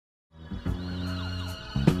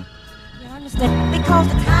Because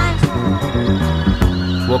the times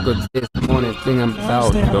Woke up this morning thinking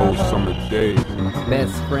about Those summer days.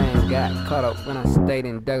 best friend got caught up when I stayed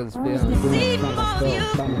in Douglasville. Doing trying to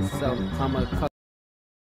go by myself. I'm a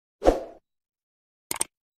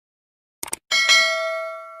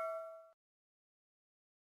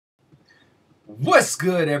What's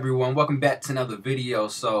good, everyone? Welcome back to another video.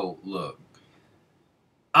 So, look,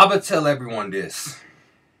 I'm gonna tell everyone this.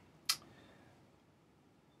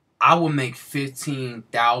 I will make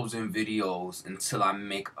 15,000 videos until I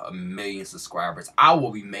make 1,000,000 subscribers. I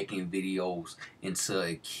will be making videos until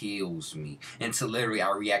it kills me. Until literally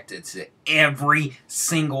I reacted to every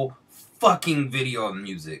single fucking video of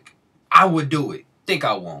music. I would do it. Think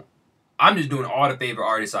I won't. I'm just doing all the favorite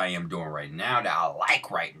artists I am doing right now that I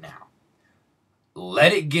like right now.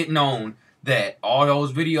 Let it get known that all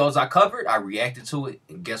those videos I covered, I reacted to it,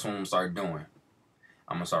 and guess what I'm gonna start doing?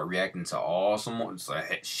 I'm gonna start reacting to a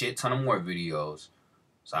shit ton of more videos.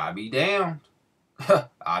 So I'll be damned.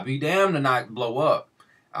 I'll be damned to not blow up.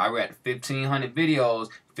 I react 1,500 videos,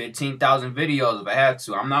 15,000 videos if I have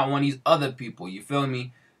to. I'm not one of these other people, you feel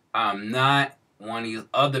me? I'm not one of these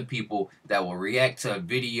other people that will react to a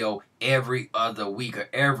video every other week or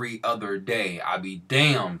every other day. I'll be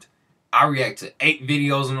damned. I react to 8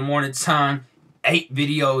 videos in the morning time, 8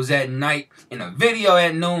 videos at night, and a video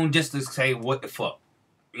at noon just to say what the fuck.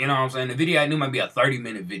 You know what I'm saying? The video at noon might be a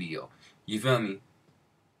 30-minute video. You feel me?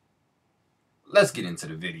 Let's get into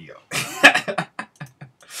the video.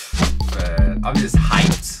 Man, I'm just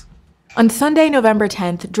hyped. On Sunday, November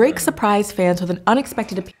 10th, Drake surprised fans with an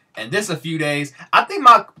unexpected appearance. And this a few days. I think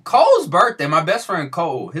Cole's birthday, my best friend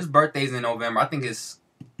Cole, his birthday's in November. I think it's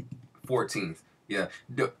 14th. Yeah,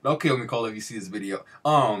 don't kill me, Cole, if you see this video.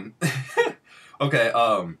 Okay,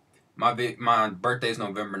 my birthday's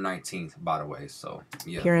November 19th, by the way, so,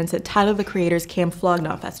 yeah. Appearance at Tyler, the Creator's Camp Flog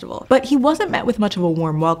Gnaw Festival, but he wasn't met with much of a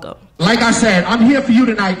warm welcome. Like I said, I'm here for you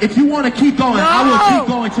tonight. If you want to keep going, I will keep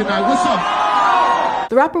going tonight. What's up?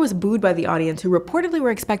 The rapper was booed by the audience, who reportedly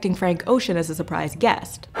were expecting Frank Ocean as a surprise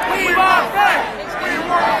guest.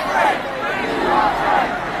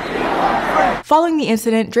 Following the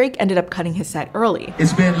incident, Drake ended up cutting his set early.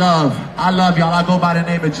 It's been love. I love y'all. I go by the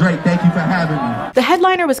name of Drake. Thank you for having me. The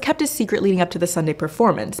headliner was kept a secret leading up to the Sunday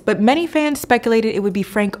performance, but many fans speculated it would be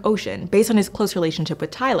Frank Ocean, based on his close relationship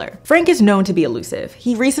with Tyler. Frank is known to be elusive.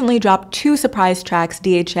 He recently dropped 2 surprise tracks,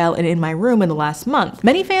 DHL and In My Room, in the last month.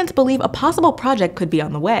 Many fans believe a possible project could be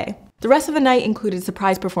on the way. The rest of the night included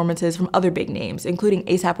surprise performances from other big names, including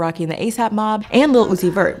A$AP Rocky and the A$AP Mob, and Lil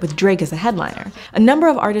Uzi Vert, with Drake as the headliner. A number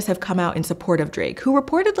of artists have come out in support of Drake, who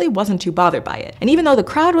reportedly wasn't too bothered by it. And even though the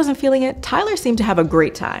crowd wasn't feeling it, Tyler seemed to have a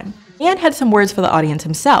great time, and had some words for the audience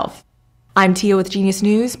himself. I'm Tia with Genius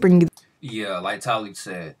News, bringing you. Yeah, like Talib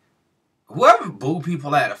said, whoever boo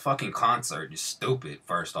people at a fucking concert is stupid,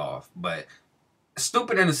 first off. But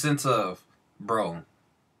stupid in the sense of, bro,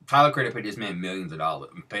 Tyler Creator paid this man millions of dollars.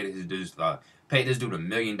 Paid this dude $1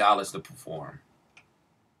 million to perform.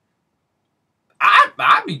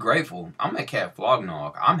 I'd be grateful. I'm at Cat Flog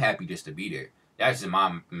Gnaw. I'm happy just to be there. That's just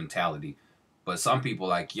my mentality. But some people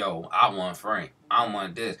like, yo, I want Frank. I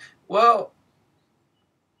want this. Well,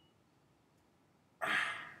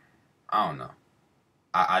 I don't know.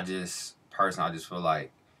 I just feel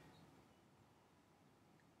like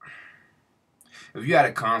if you had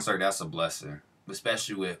a concert, that's a blessing.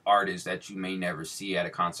 Especially with artists that you may never see at a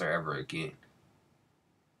concert ever again.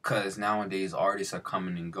 Because nowadays, artists are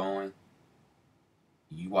coming and going.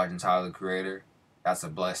 You watching Tyler, the Creator, that's a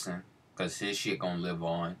blessing. Because his shit gonna live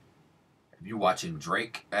on. If you watching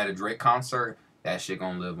Drake at a Drake concert, that shit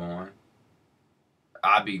gonna live on.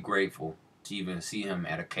 I'd be grateful to even see him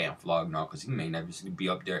at a Camp Flog Gnaw, because he may never be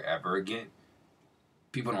up there ever again.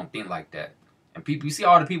 People don't think like that. And people, you see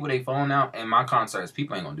all the people they phone out in my concerts,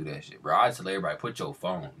 people ain't gonna do that shit, bro. I tell everybody, put your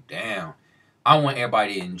phone down. I want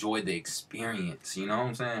everybody to enjoy the experience, you know what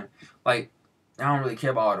I'm saying? Like, I don't really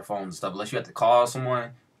care about all the phones and stuff, unless you have to call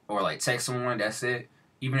someone or, like, text someone, that's it.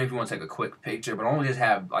 Even if you want to take a quick picture, but don't just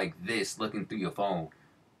have, like, this looking through your phone.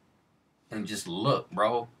 And just look,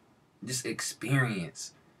 bro. Just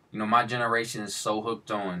experience. You know, my generation is so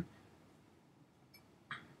hooked on.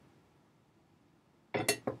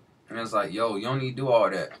 And it's like, yo, you don't need to do all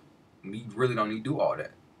that. You really don't need to do all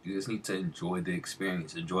that. You just need to enjoy the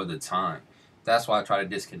experience, enjoy the time. That's why I try to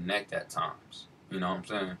disconnect at times. You know what I'm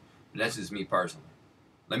saying? That's just me personally.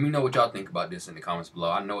 Let me know what y'all think about this in the comments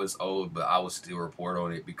below. I know it's old, but I will still report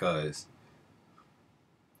on it because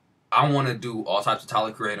I want to do all types of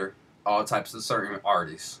Tyler Creator, all types of certain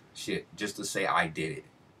artists. Shit, just to say I did it.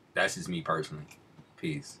 That's just me personally.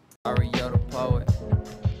 Peace. Mario the poet.